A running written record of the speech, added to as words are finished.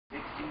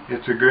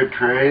It's a good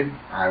trade.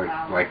 I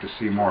would like to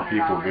see more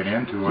people get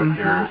into it.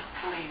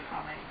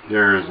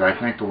 I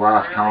think the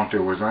last count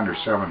there was under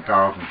 7,000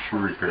 shoe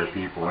repair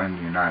people in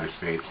the United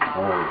States as a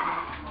whole.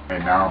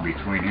 And now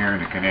between here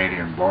and the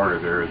Canadian border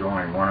there is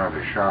only one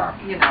other shop.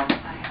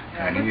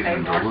 And he's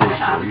in Duluth,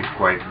 so he's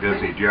quite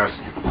busy just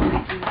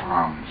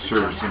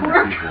servicing the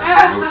people in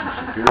Duluth and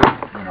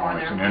Superior. You know,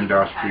 it's an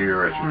industry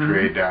or it's a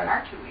trade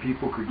that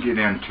people could get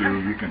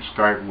into. You can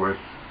start with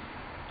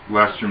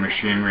lesser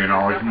machinery and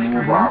always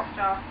move up.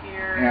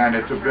 And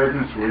it's a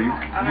business where you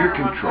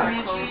control it.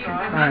 You can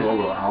control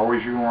the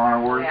hours you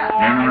want to work.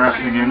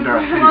 Interesting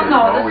industry. There's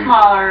always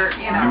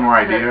new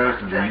ideas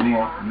and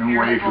new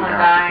ways you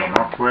have to come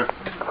up with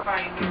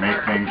to make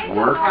things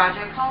work.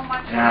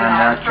 And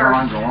that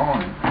challenge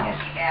alone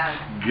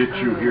gets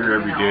you here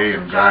every day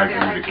and drives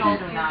you to keep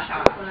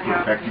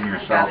protecting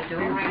yourself to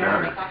be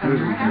better. This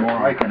is more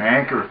like an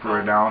anchor for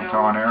a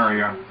downtown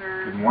area.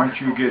 And once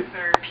you get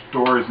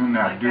stores in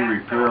that do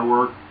repair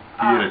work,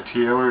 be it a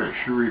tailor, a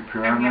shoe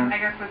repairman,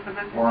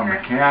 or a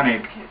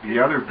mechanic, the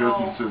other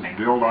businesses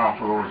build off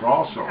of those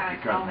also,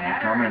 because when you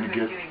come in to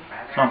get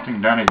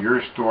something done at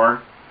your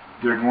store,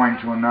 they're going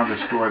to another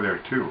store there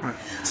too.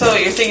 So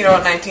you're thinking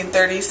about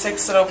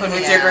 1936 it opened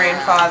with your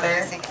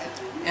grandfather?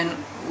 And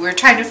we're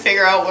trying to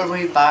figure out when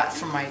we bought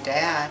from my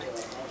dad,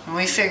 and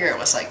we figure it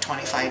was like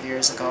 25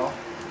 years ago.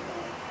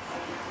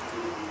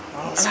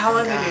 And how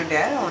long did your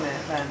dad own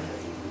it then?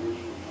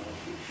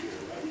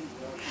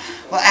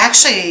 Well,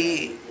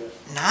 actually,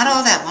 not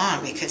all that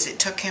long, because it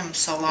took him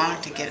so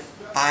long to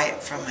buy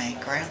it from my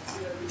grandpa.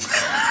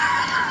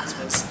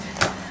 It was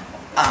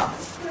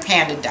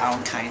handed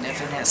down, kind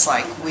of, and it's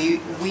like we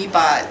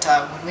bought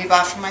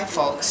from my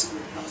folks.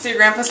 So your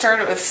grandpa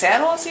started with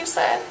saddles, you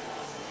said?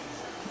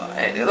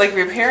 Like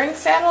repairing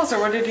saddles, or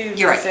what did he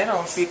do with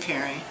saddles?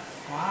 Repairing.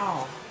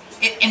 Wow.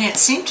 And it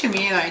seemed to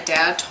me, my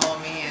dad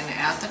told me, and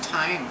at the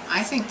time,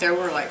 I think there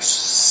were like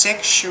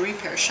 6 shoe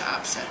repair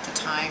shops at the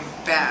time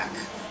back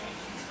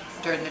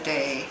during the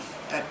day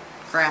that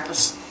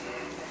Grandpa's,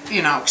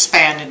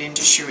 expanded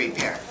into shoe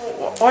repair.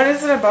 What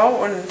is it about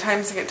when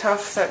times get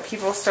tough that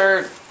people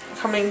start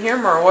coming here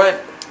more?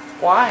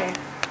 Why?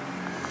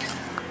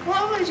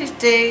 Well,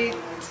 they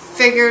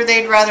figure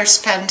they'd rather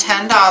spend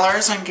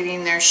 $10 on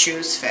getting their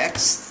shoes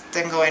fixed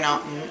than going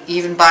out and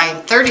even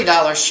buying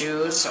 $30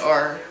 shoes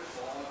or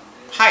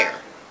higher.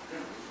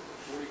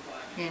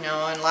 In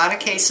a lot of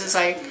cases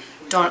I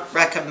don't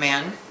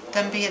recommend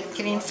them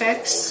getting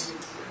fixed,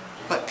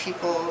 but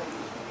people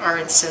are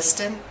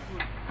insistent.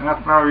 And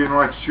that's another reason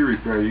why it's shoe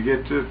repair. You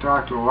get to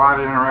talk to a lot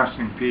of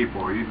interesting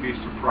people. You'd be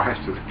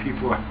surprised at the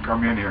people that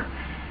come in here.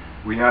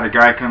 We had a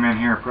guy come in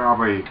here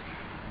probably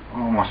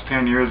almost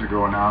 10 years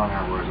ago now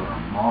that was a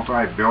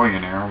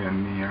multi-billionaire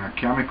in the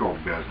chemical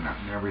business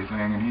and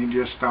everything, and he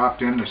just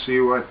stopped in to see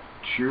what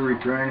shoe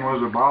repairing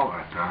was about.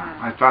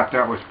 I thought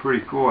that was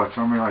pretty cool that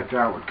somebody like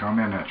that would come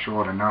in that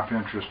showed enough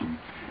interest in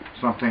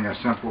something as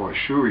simple as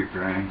shoe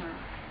repairing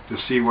to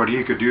see what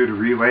he could do to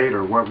relate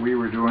or what we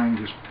were doing,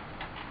 just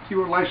see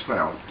what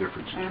lifestyle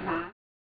differences were.